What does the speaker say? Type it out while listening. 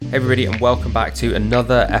Hey everybody, and welcome back to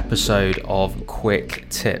another episode of Quick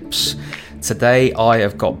Tips. Today I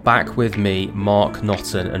have got back with me Mark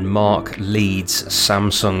Notton, and Mark leads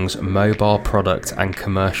Samsung's mobile product and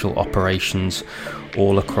commercial operations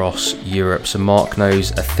all across Europe. So Mark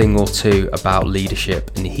knows a thing or two about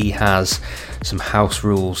leadership, and he has some house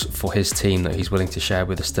rules for his team that he's willing to share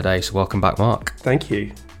with us today. So welcome back, Mark. Thank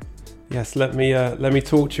you. Yes, let me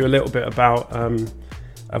talk to you a little bit about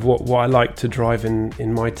of what I like to drive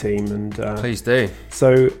in my team, and please do.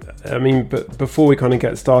 So, I mean, but before we kind of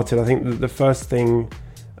get started, I think that the first thing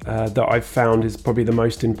that I've found is probably the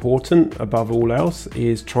most important above all else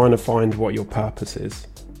is trying to find what your purpose is.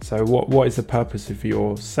 So, what is the purpose of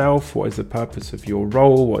yourself? What is the purpose of your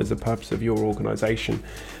role? What is the purpose of your organisation?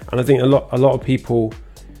 And I think a lot of people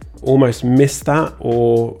almost miss that,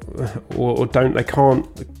 or don't. They can't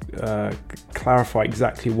clarify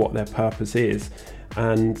exactly what their purpose is.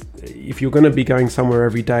 And if you're going to be going somewhere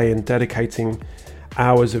every day and dedicating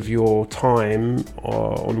hours of your time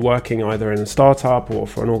on working either in a startup or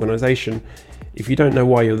for an organization, if you don't know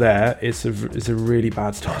why you're there, it's a really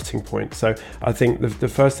bad starting point. So I think the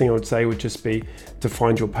first thing I would say would just be to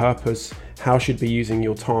find your purpose, how you should be using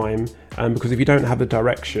your time, because if you don't have the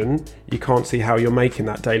direction, you can't see how you're making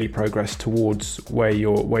that daily progress towards where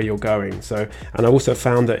you're going. So, and I also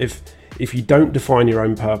found that if you don't define your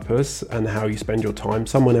own purpose and how you spend your time,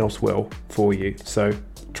 someone else will for you. So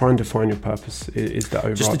try and define your purpose is the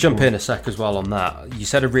overarching. Just to jump in a sec as well on that, you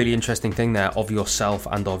said a really interesting thing there of yourself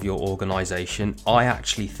and of your organisation. I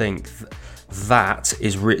actually think that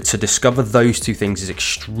is to discover those two things is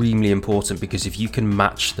extremely important, because if you can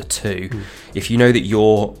match the two, if you know that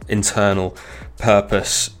your internal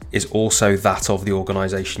purpose is also that of the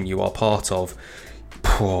organisation you are part of,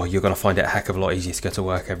 you're going to find it a heck of a lot easier to go to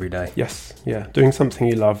work every day. Yes, yeah. Doing something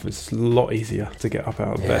you love is a lot easier to get up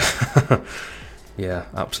out of bed. Yeah,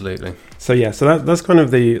 absolutely. So that's kind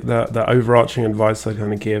of the overarching advice I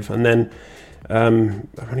kind of give. And then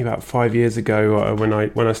only about 5 years ago, when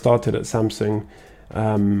I started at Samsung,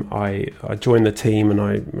 I joined the team and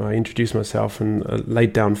I introduced myself and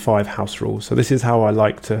laid down 5 house rules. So this is how I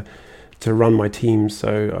like to run my team.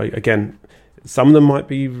 So again, some of them might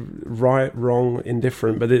be right, wrong,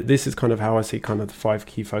 indifferent, but this is kind of how I see kind of the 5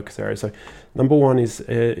 key focus areas. So number 1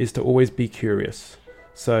 is to always be curious.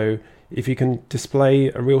 So if you can display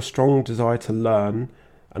a real strong desire to learn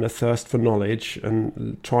and a thirst for knowledge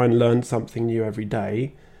and try and learn something new every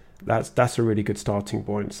day, that's a really good starting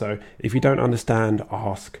point. So if you don't understand,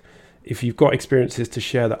 ask. If you've got experiences to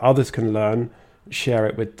share that others can learn, share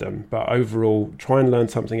it with them. But overall, try and learn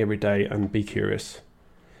something every day and be curious.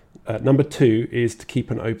 Number 2 is to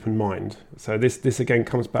keep an open mind. So this again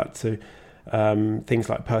comes back to things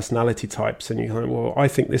like personality types, and you think, well, I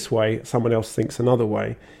think this way, someone else thinks another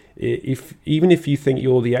way. Even if you think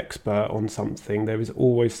you're the expert on something, there is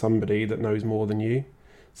always somebody that knows more than you.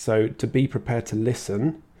 So to be prepared to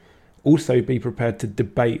listen, also be prepared to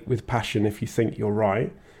debate with passion if you think you're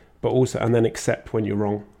right, but also and then accept when you're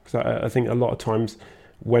wrong. So I think a lot of times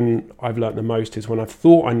when I've learned the most is when I've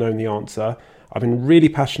thought I know the answer, I've been really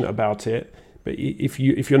passionate about it, but if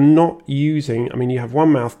you're not using, I mean, you have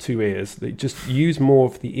one mouth, 2 ears. Just use more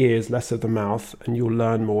of the ears, less of the mouth, and you'll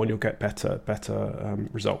learn more and you'll get better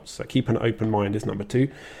results. So keep an open mind is number 2.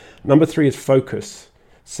 Number 3 is focus.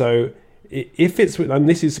 So if it's, and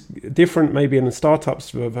this is different maybe in the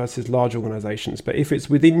startups versus large organizations, but if it's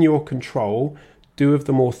within your control, do of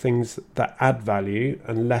the more things that add value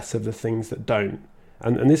and less of the things that don't.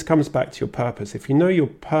 And this comes back to your purpose. If you know your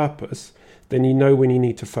purpose, then you know when you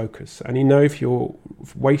need to focus, and you know if you're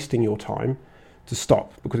wasting your time to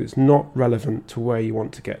stop because it's not relevant to where you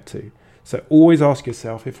want to get to. So always ask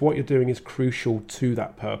yourself if what you're doing is crucial to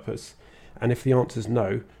that purpose, and if the answer is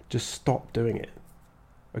no, just stop doing it.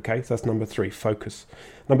 Okay, so that's number 3, focus.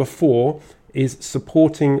 Number 4 is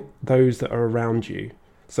supporting those that are around you.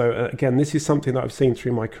 So again, this is something that I've seen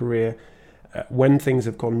through my career. When things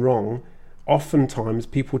have gone wrong, oftentimes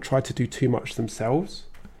people try to do too much themselves.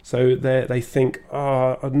 So they think,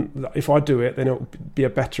 if I do it, then it'll be a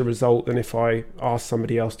better result than if I ask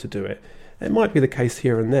somebody else to do it. It might be the case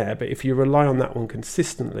here and there, but if you rely on that one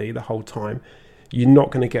consistently the whole time, you're not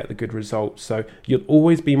going to get the good results. So you'll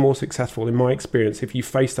always be more successful, in my experience, if you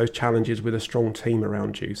face those challenges with a strong team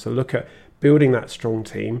around you. So look at building that strong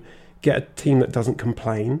team, get a team that doesn't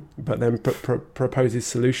complain, but then proposes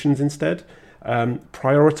solutions instead.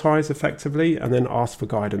 Prioritize effectively, and then ask for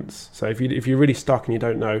guidance. So if you're really stuck and you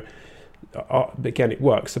don't know, again, it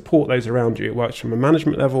works. Support those around you. It works from a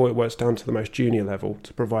management level. It works down to the most junior level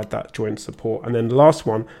to provide that joint support. And then the last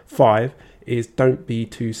one, 5, is don't be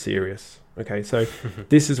too serious. Okay, so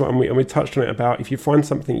this is what, and we touched on it about, if you find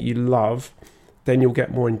something you love, then you'll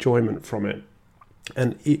get more enjoyment from it.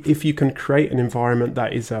 And if you can create an environment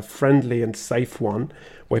that is a friendly and safe one,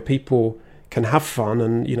 where people can have fun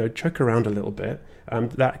and, you know, joke around a little bit,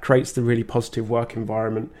 that creates the really positive work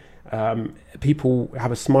environment. People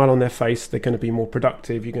have a smile on their face, they're going to be more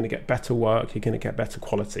productive, you're going to get better work, you're going to get better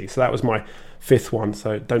quality. So that was my fifth one,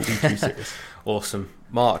 so don't be too serious. Awesome.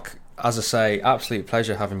 Mark, as I say, absolute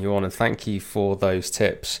pleasure having you on, and thank you for those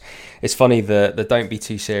tips. It's funny, the don't be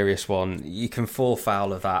too serious one, you can fall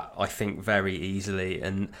foul of that, I think, very easily.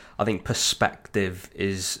 And I think perspective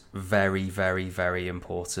is very, very, very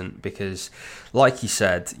important, because like you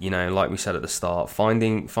said, you know, like we said at the start,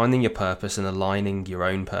 finding your purpose and aligning your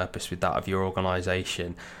own purpose with that of your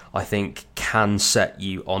organisation, I think can set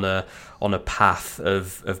you on a path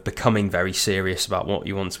of becoming very serious about what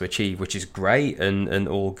you want to achieve, which is great and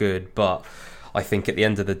all good. But I think at the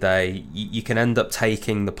end of the day, you can end up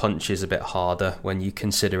taking the punches a bit harder when you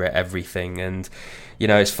consider it everything. And, you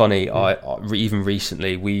know, it's funny, even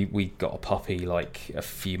recently, we got a puppy like a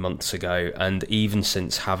few months ago, and even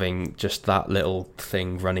since having just that little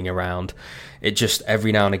thing running around, it just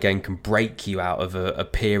every now and again can break you out of a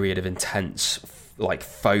period of intense like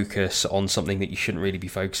focus on something that you shouldn't really be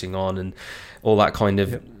focusing on, and all that kind of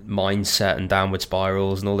mindset and downward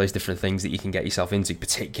spirals and all those different things that you can get yourself into,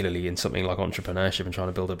 particularly in something like entrepreneurship and trying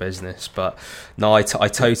to build a business. But no, I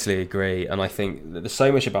totally agree, and I think that there's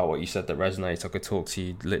so much about what you said that resonates. I could talk to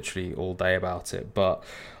you literally all day about it, but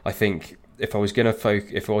I think if I was going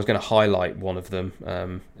to highlight one of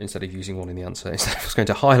them, instead of using one in the answer, if I was going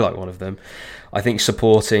to highlight one of them, I think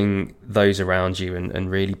supporting those around you and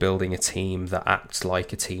really building a team that acts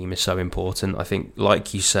like a team is so important. I think,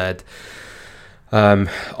 like you said,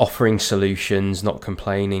 offering solutions, not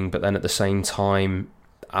complaining, but then at the same time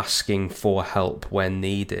asking for help when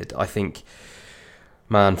needed. I think,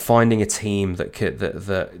 man, finding a team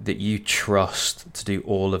that you trust to do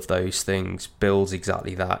all of those things builds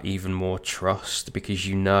exactly that, even more trust, because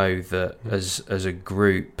you know that as a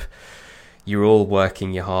group, you're all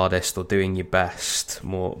working your hardest or doing your best,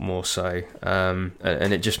 more so,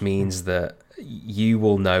 and it just means that you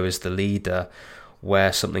will know as the leader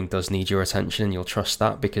where something does need your attention, and you'll trust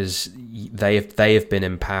that because they have been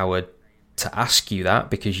empowered to ask you that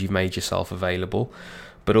because you've made yourself available.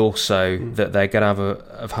 But also that they're going to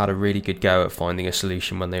have had a really good go at finding a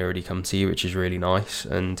solution when they already come to you, which is really nice.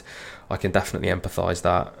 And I can definitely empathise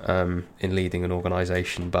that in leading an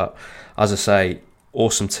organisation. But as I say,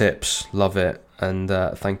 awesome tips, love it. And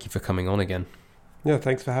thank you for coming on again. Yeah,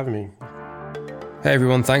 thanks for having me. Hey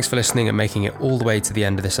everyone, thanks for listening and making it all the way to the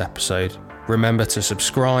end of this episode. Remember to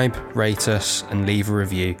subscribe, rate us, and leave a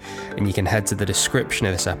review. And you can head to the description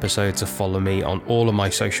of this episode to follow me on all of my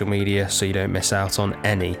social media so you don't miss out on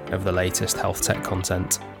any of the latest health tech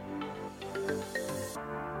content.